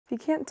If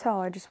you can't tell,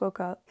 I just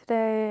woke up.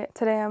 Today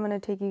I'm gonna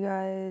take you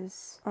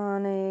guys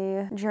on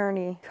a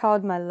journey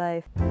called my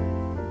life.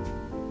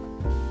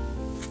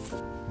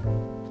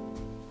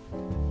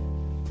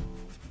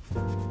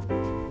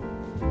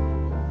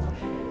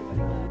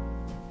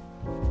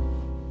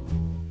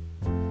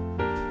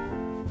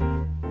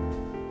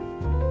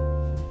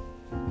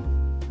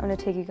 I'm gonna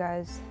take you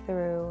guys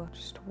through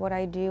just what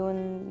I do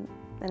in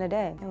a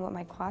day and what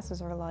my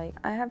classes are like.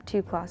 I have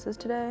 2 classes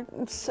today,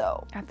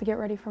 so I have to get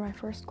ready for my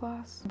first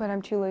class, but I'm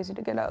too lazy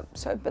to get up,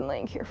 so I've been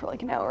laying here for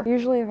like an hour.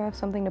 Usually if I have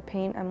something to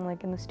paint, I'm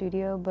like in the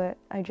studio, but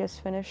I just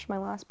finished my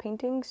last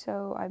painting,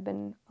 so I've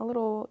been a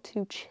little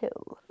too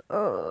chill.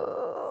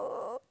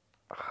 I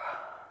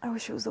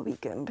wish it was the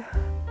weekend.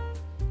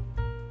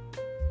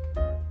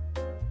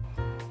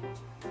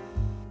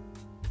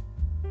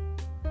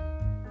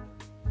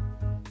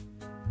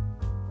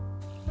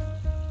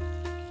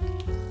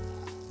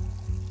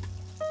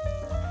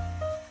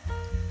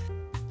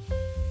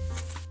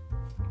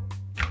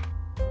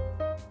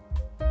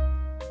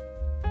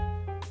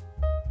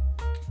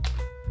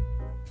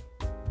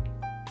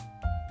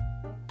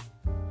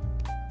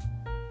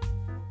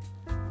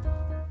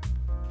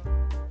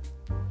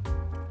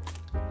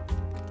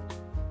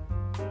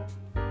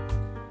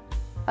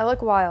 I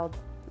look wild,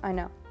 I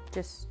know,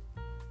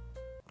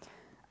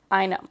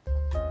 I know.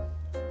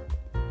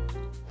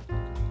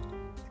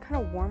 It's kind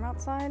of warm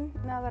outside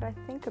now that I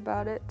think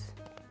about it.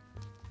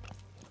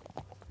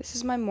 This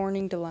is my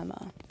morning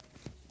dilemma.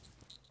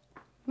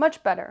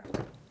 Much better.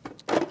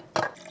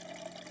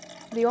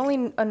 The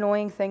only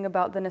annoying thing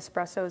about the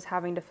Nespresso is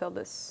having to fill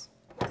this.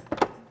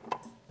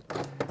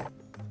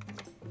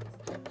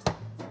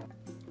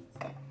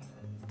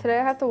 Today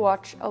I have to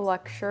watch a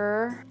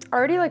lecture. I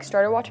already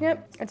started watching it.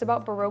 It's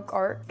about Baroque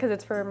art because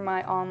it's for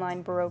my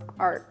online Baroque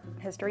art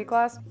history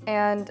class.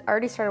 And I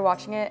already started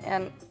watching it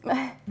and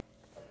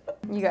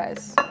you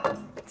guys,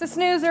 it's a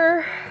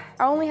snoozer.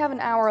 I only have an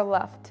hour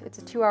left. It's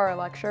a 2-hour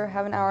lecture. I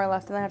have an hour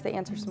left and then I have to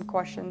answer some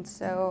questions.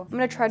 So I'm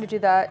gonna try to do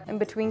that in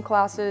between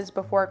classes,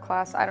 before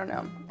class, I don't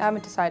know. I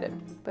haven't decided,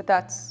 but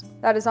that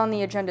is on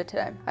the agenda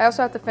today. I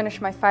also have to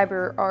finish my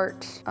fiber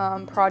art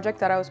project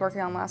that I was working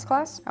on last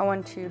class. I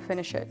want to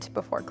finish it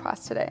before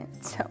class today.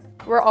 So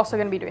we're also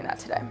gonna be doing that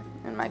today.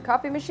 And my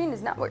coffee machine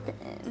is not working.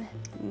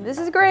 This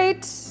is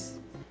great.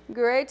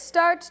 Great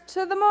start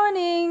to the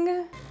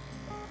morning.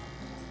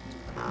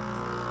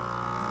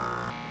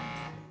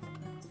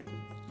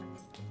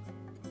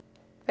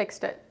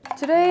 Fixed it.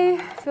 Today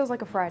feels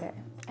like a Friday,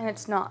 and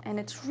it's not, and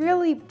it's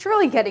really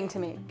getting to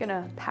me.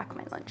 Gonna pack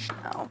my lunch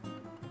now.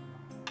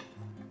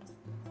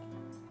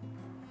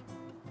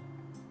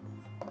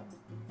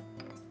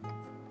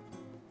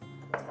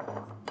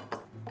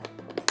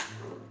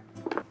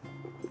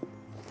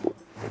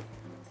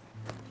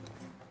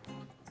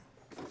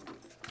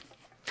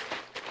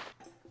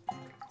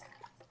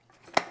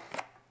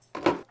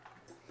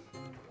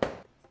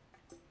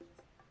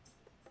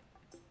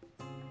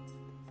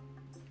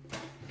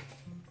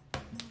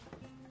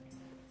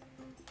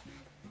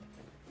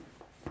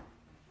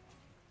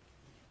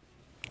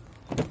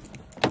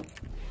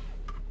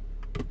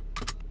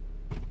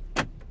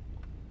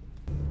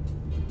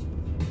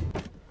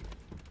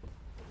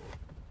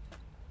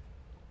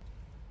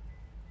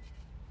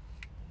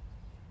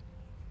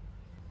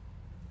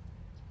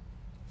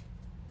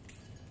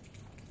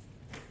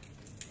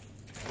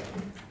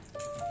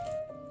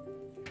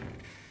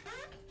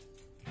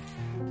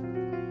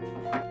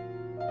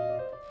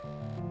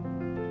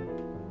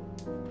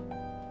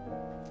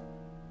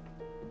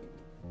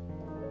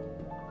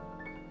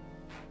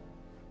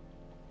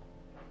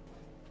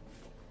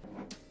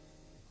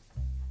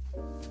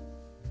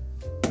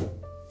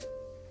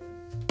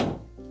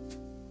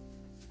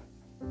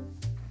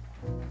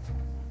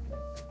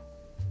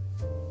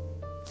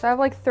 So I have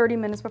like 30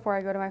 minutes before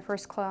I go to my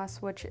first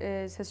class, which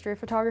is history of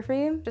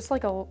photography. Just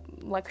like a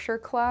lecture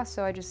class,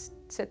 so I just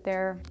sit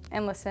there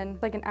and listen.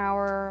 Like an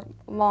hour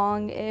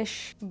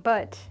long-ish,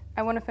 but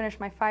I want to finish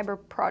my fiber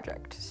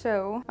project.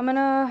 So I'm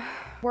gonna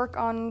work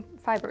on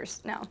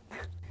fibers now.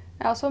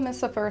 I also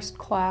missed the first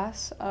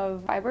class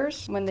of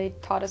fibers when they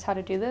taught us how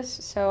to do this.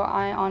 So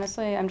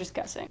I'm just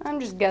guessing. I'm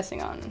just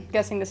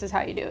guessing this is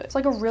how you do it. It's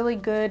like a really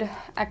good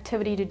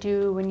activity to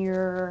do when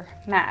you're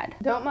mad.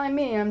 Don't mind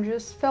me, I'm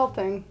just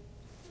felting.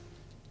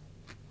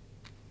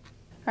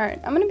 All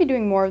right, I'm gonna be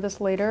doing more of this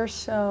later,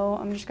 so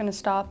I'm just gonna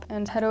stop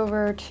and head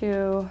over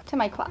to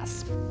my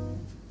class.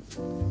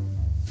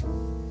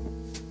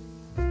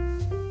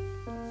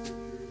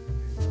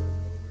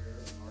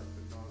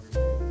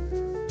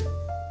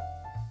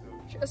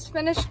 Just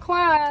finished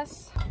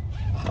class.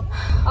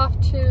 Off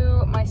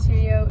to my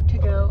studio to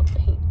go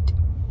paint.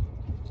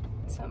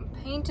 Some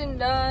painting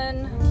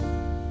done.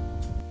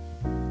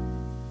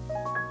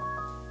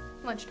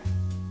 Lunchtime.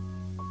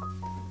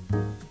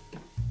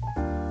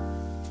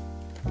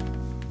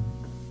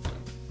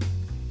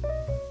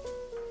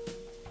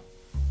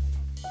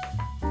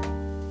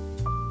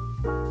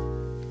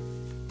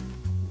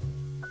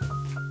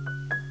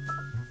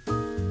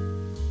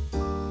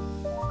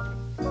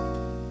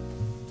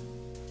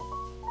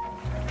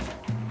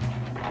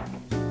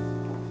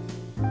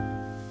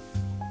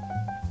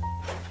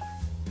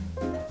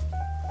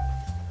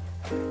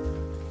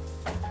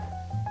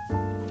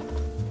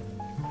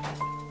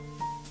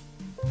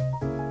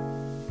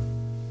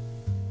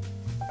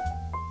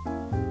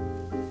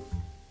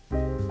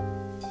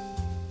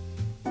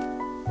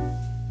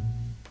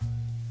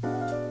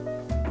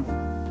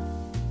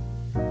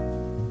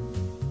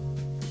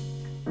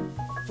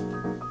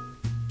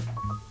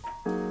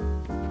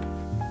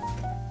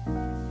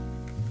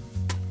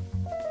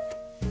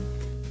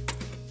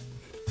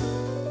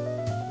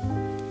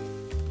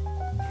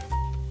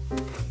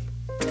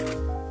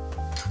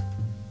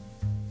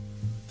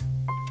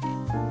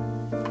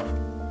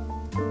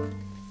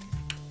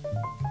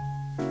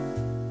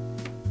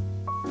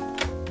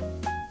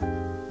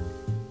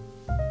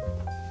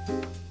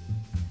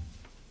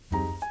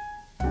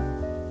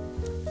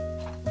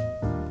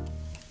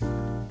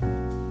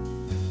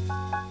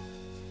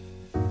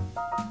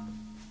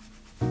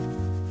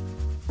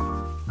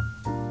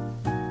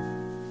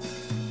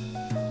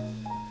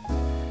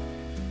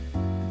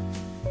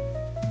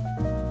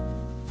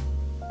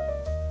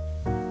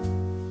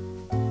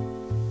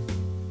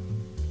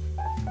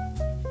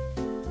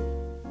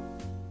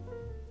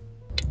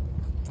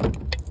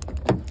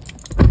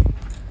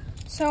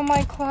 So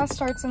my class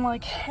starts in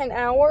like an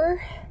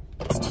hour.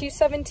 It's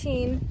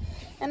 2:17,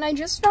 and I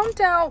just found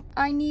out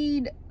I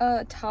need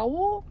a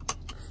towel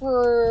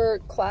for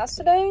class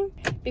today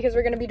because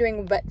we're gonna be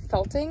doing wet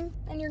felting,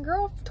 and your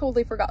girl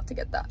totally forgot to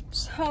get that.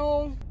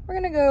 So we're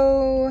gonna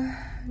go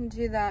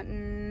do that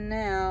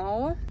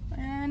now,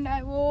 and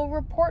I will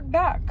report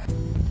back.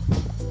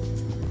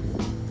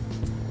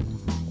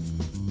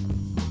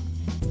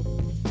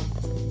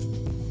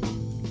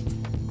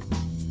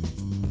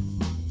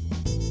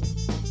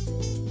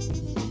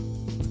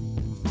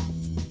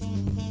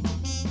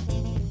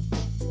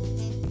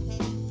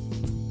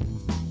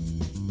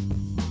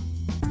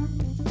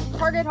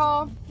 Target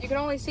haul. You can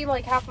only see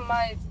like half of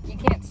my, you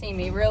can't see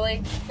me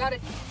really. Got a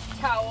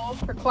towel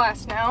for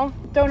class now.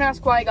 Don't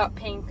ask why I got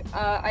pink.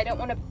 I don't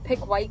want to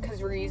pick white because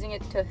we're using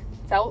it to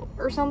felt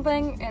or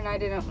something, and I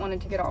didn't want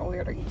it to get all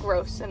weird or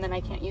gross and then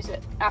I can't use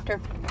it after.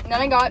 And then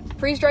I got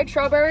freeze-dried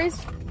strawberries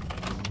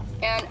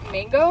and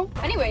mango.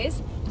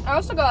 Anyways, I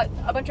also got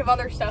a bunch of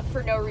other stuff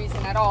for no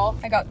reason at all.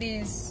 I got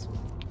these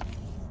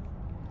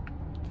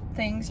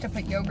things to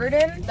put yogurt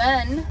in.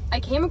 Then I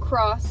came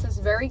across this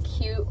very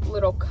cute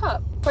little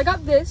cup. So I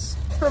got this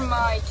for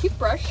my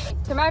toothbrush.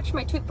 To match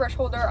my toothbrush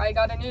holder, I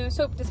got a new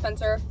soap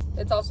dispenser.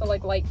 It's also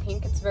like light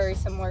pink. It's very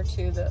similar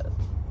to the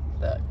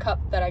cup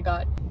that I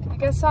got. I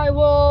guess I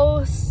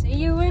will see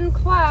you in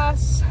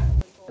class.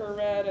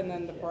 Red, and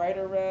then the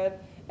brighter red,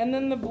 and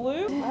then the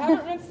blue. I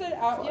haven't rinsed it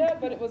out yet,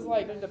 but it was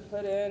like to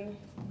put in.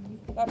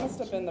 That must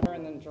have been the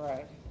and then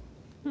dry.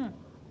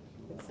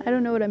 I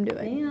don't know what I'm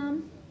doing.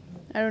 Damn.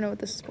 I don't know what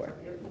this is for,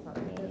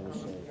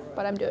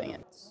 but I'm doing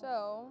it.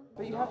 So,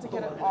 but you have to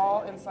get it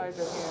all inside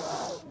your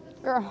hand.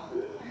 Girl.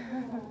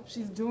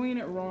 She's doing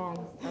it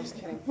wrong. I'm just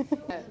kidding.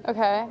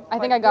 Okay, I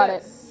think I got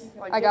it.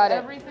 Like, I got it.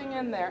 Everything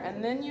in there,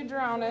 and then you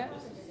drown it,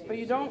 but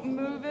you don't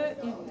move it.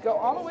 You go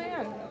all the way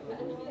in.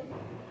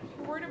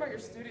 You're worried about your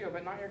studio,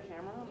 but not your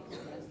camera.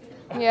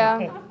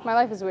 Yeah, my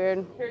life is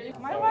weird.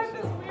 My life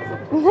is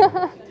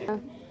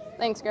weird.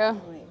 Thanks,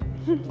 girl.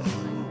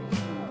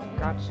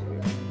 Gotcha.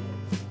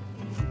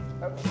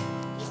 Okay.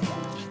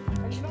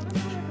 And you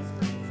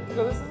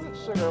know this isn't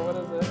sugar. What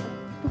is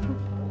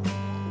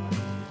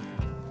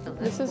it?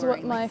 This is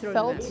what my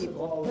felt. This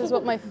is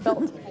what my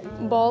felt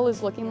ball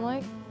is looking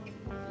like.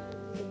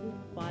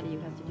 Body, you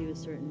have to do a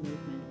certain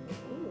movement.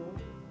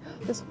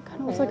 This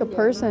kind of looks like a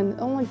person.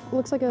 Oh, like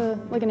looks like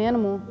an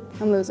animal.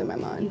 I'm losing my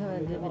mind. You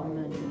have a vivid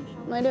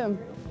imagination. I do.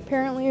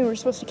 Apparently, we're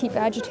supposed to keep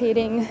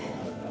agitating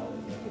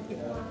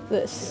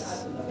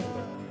this.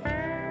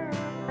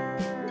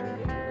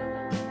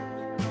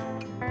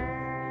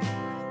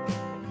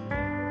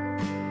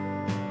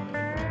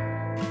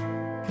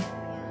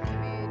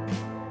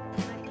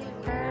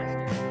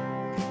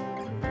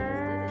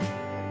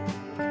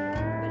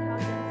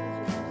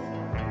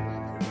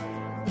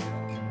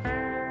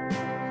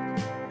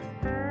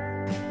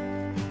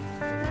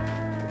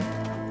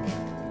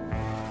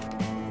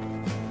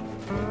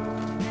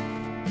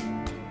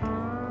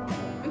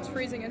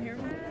 Freezing in here.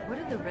 What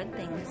are the red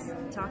things?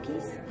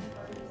 Takis?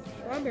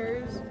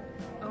 Strawberries.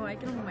 Oh, I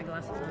can hold my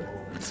glasses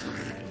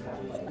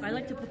on. I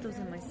like to put those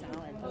in my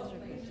salad. Those are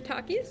good.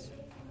 Takis?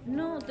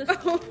 No, this.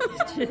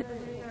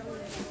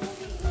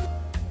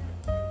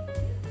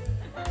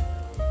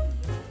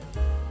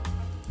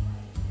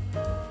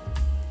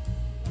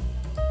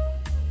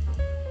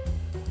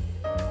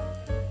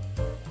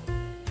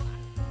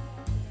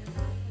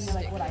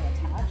 Like what I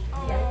attach?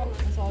 Yeah.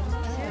 It's all just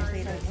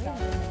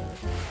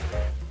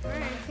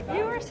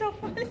You are so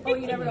funny. Oh,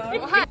 you never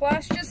know.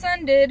 Class just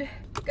ended.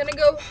 Gonna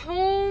go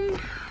home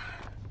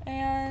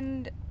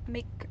and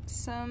make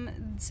some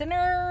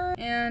dinner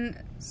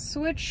and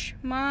switch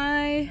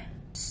my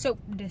soap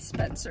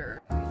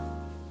dispenser. Gotta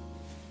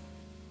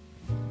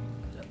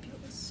peel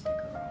the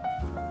sticker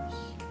off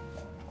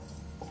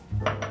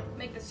first.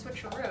 Make the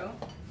switcheroo.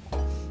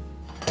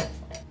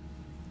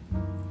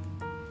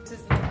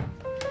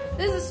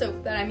 This is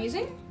soap that I'm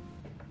using.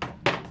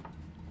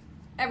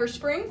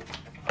 Everspring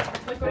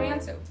liquid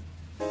hand soap.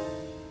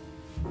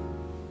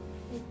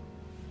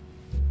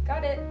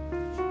 Got it.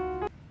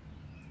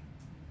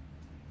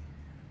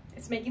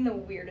 It's making the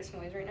weirdest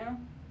noise right now.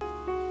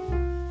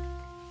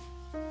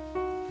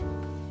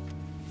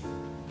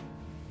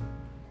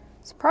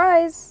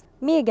 Surprise!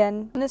 Me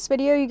again. In this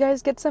video, you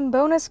guys get some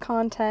bonus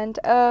content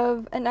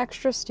of an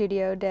extra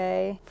studio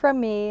day from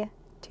me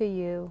to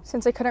you.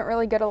 Since I couldn't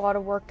really get a lot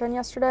of work done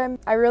yesterday,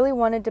 I really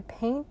wanted to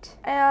paint,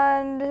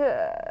 and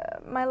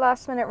my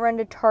last minute run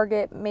to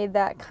Target made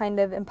that kind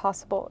of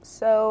impossible.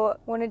 So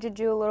wanted to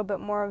do a little bit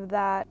more of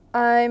that.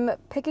 I'm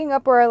picking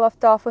up where I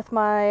left off with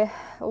my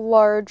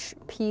large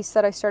piece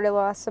that I started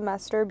last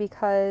semester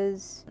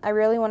because I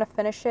really want to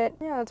finish it.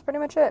 Yeah, that's pretty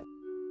much it.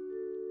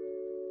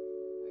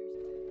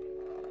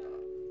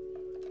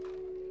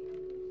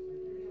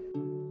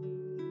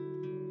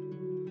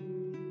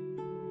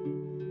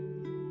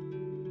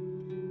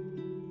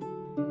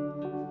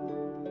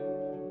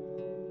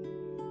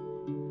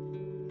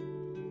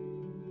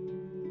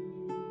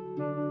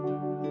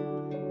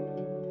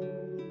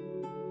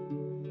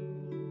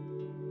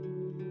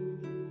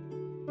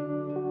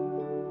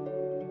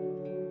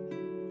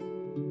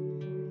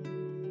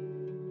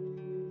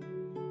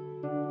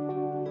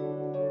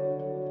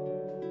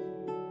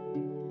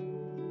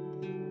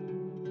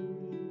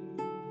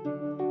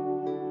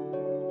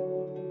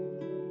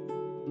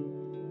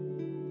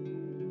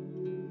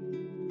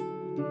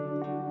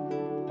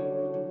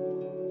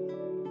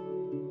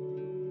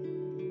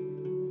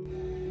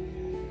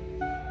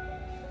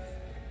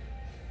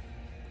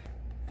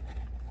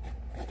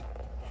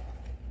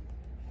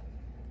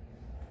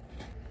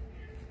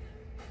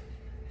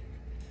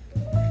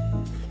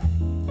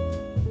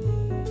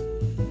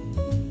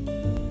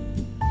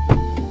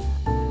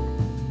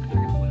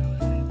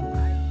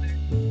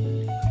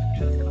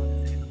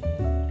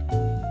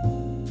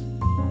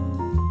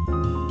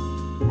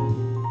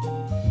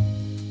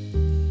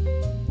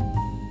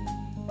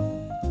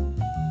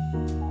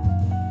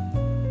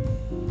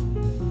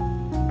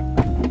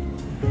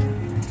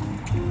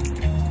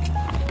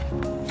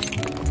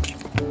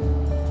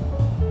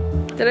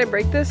 Did I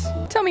break this?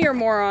 Tell me you're a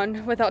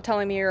moron without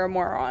telling me you're a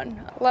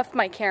moron. Left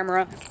my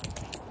camera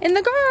in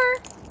the car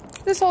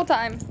this whole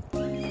time.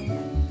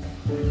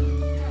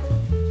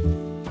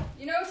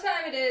 You know what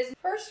time it is.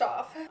 First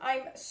off,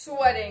 I'm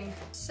sweating.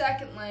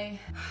 Secondly,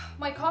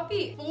 my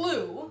coffee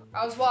flew.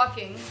 I was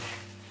walking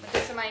with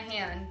this in my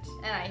hand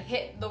and I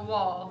hit the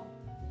wall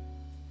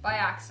by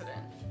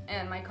accident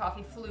and my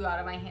coffee flew out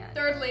of my hand.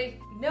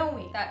 Thirdly,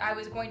 knowing that I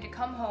was going to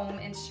come home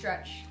and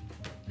stretch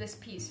this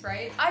piece,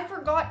 right? I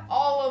forgot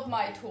all of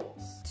my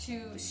tools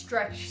to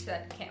stretch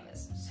that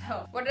canvas.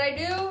 So what did I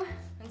do?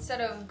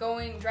 Instead of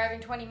driving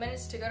 20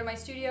 minutes to go to my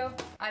studio,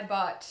 I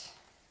bought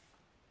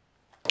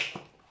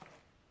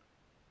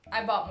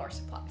more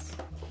supplies.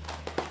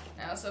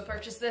 I also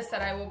purchased this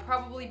that I will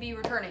probably be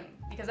returning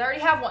because I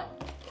already have one.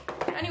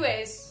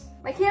 Anyways,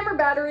 my camera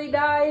battery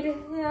died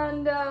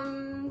and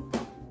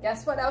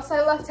guess what else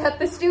I left at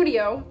the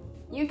studio?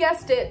 You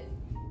guessed it,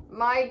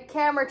 my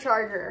camera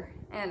charger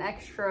and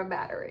extra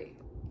battery.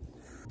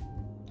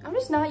 I'm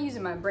just not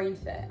using my brain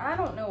today. I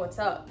don't know what's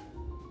up.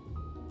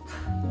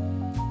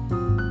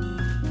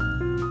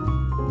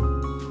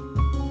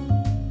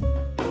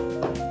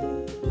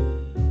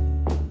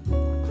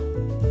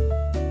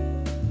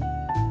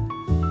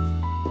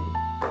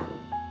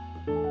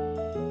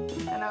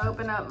 Gonna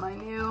open up my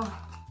new,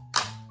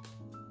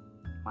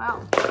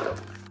 wow,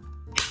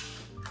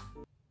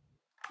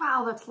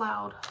 that's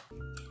loud.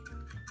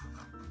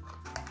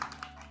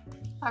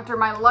 After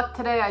my luck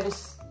today, I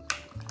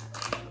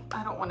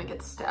don't want to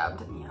get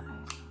stabbed in the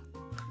eye.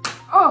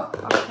 Oh,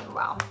 okay,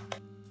 wow.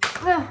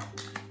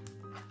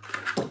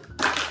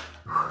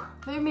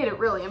 They made it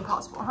really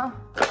impossible, huh?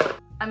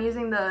 I'm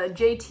using the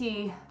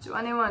JT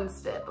 21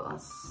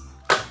 staples.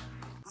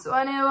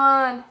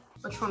 21.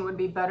 Which one would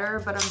be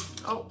better, but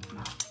oh.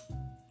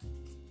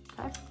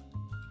 Okay.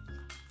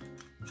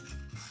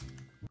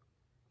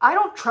 I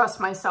don't trust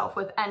myself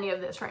with any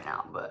of this right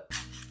now, but.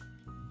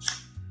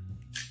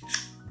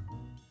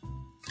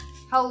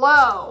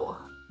 Hello.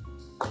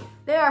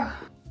 There.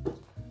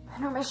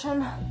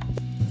 Intermission.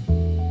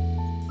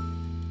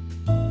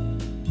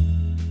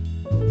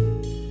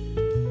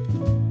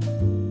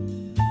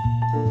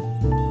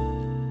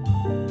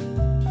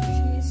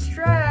 She's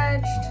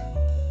stretched.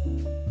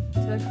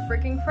 Took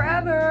freaking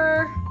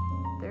forever.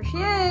 There she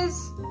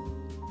is.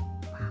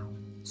 Wow.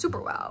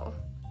 Super wow.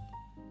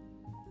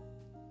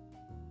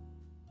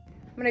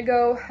 I'm gonna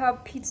go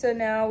have pizza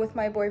now with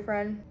my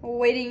boyfriend.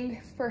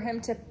 Waiting for him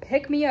to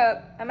pick me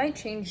up. I might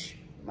change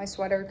my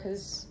sweater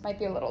because it might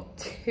be a little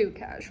too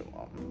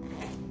casual.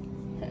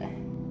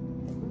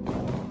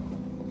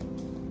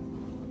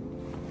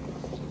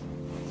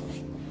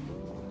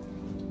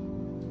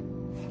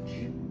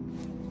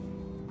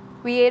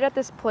 We ate at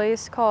this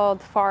place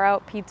called Far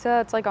Out Pizza.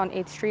 It's like on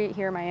 8th Street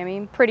here in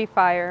Miami. Pretty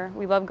fire.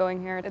 We love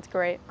going here. It's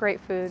great. Great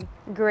food.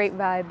 Great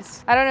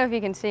vibes. I don't know if you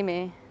can see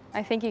me.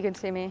 I think you can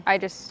see me. I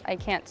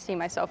can't see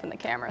myself in the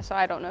camera, so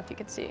I don't know if you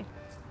can see.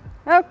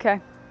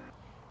 Okay.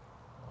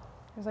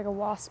 There's like a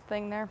wasp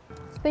thing there.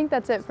 I think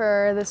that's it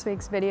for this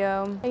week's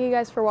video. Thank you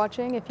guys for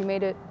watching. If you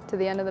made it to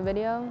the end of the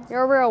video,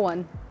 you're a real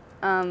one.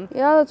 Yeah,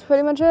 that's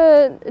pretty much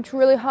it. It's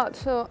really hot,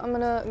 so I'm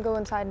gonna go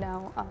inside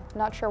now.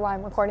 Not sure why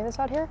I'm recording this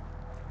out here.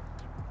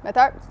 But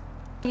thank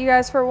you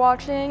guys for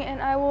watching,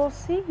 and I will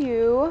see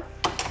you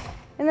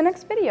in the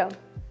next video.